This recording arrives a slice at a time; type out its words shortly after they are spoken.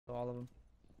All of them.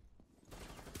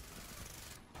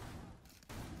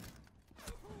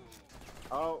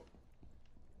 Oh.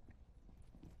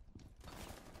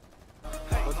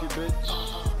 Fuck you, bitch.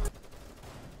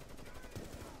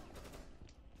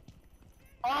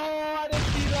 Oh, I didn't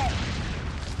see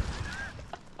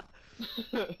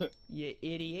that. You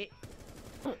idiot.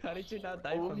 How did you not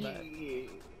die from that?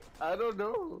 I don't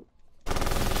know.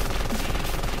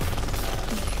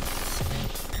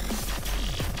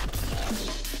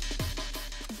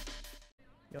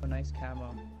 Yo, nice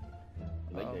camo.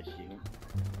 You like that shit?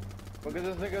 What is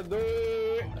this nigga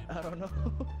doing? I don't know.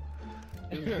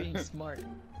 He's being smart.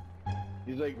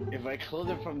 He's like, if I close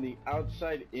it from the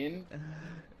outside in,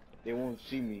 they won't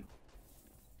see me.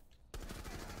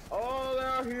 Oh, they're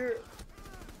out here.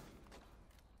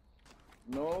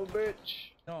 No,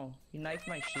 bitch. No, he knifed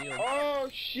my shield. Oh,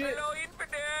 shit. Hello,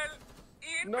 infidel.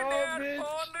 No, bitch.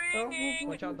 Phone ringing.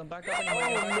 Watch out, them back up and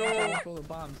Oh, no. full of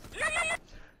bombs.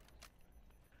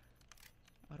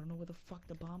 I don't know where the fuck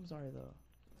the bombs are though.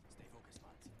 Stay focused,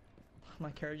 lads.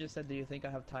 My character just said, do you think I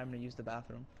have time to use the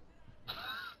bathroom?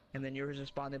 And then yours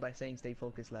responded by saying, stay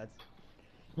focused, lads.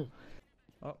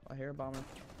 Oh, I hear a bomber.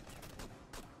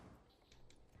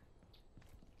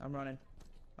 I'm running.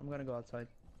 I'm gonna go outside.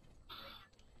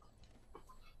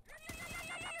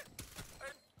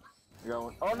 You got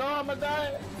one. Oh no, I'm gonna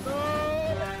die!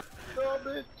 No! No,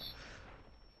 bitch!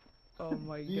 Oh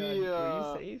my god, Yeah.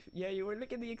 were you safe? Yeah, you were.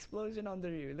 Look at the explosion under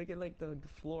you. Look at like the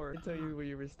floor. I tell you where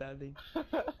you were standing.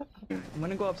 I'm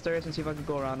gonna go upstairs and see if I can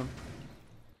go around them.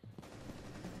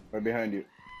 Right behind you.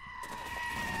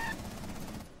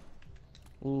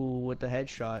 Ooh, with the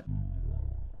headshot.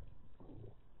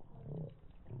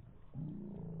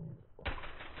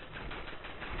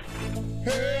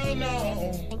 Hell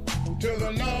no, to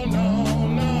the no, no,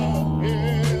 no.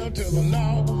 Hell to the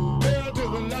no, hell to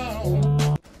the no.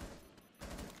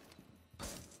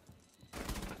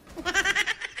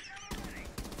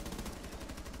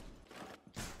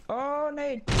 Oh,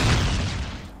 Nate!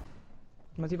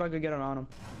 Let's see if I could get around him.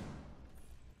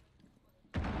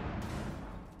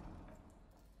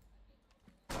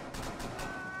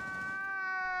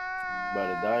 About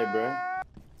to die, bruh.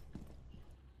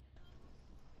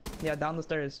 Yeah, down the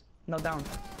stairs. No, down.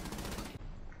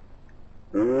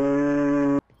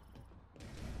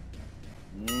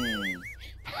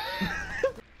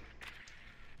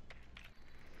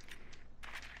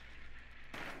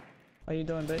 How you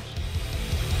doing, bitch?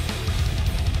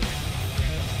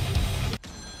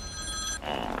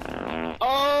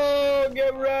 Oh,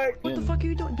 get wrecked! What the fuck are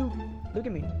you doing? Dude, look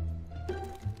at me.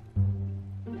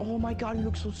 Oh my god, you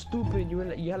look so stupid. You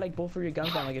had like both of your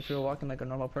guns down like if you were walking like a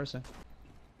normal person.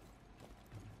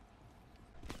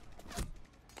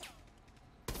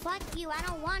 Fuck you, I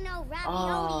don't want no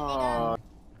ravioli, nigga.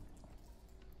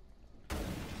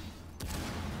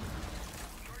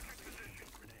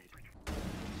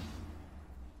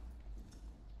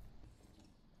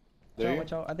 There you-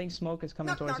 Watch out, I think smoke is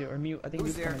coming towards you, or mute. I think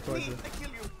mute's coming towards you.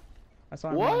 I saw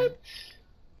him. What?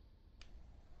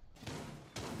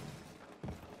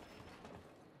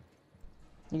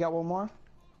 You got one more?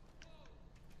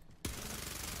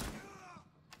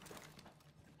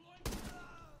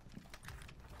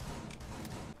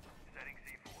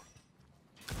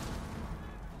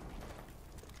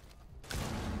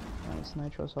 Nice,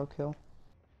 Nitros, I'll kill.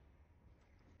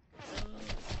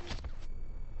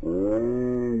 Oh,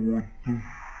 what the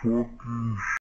fucking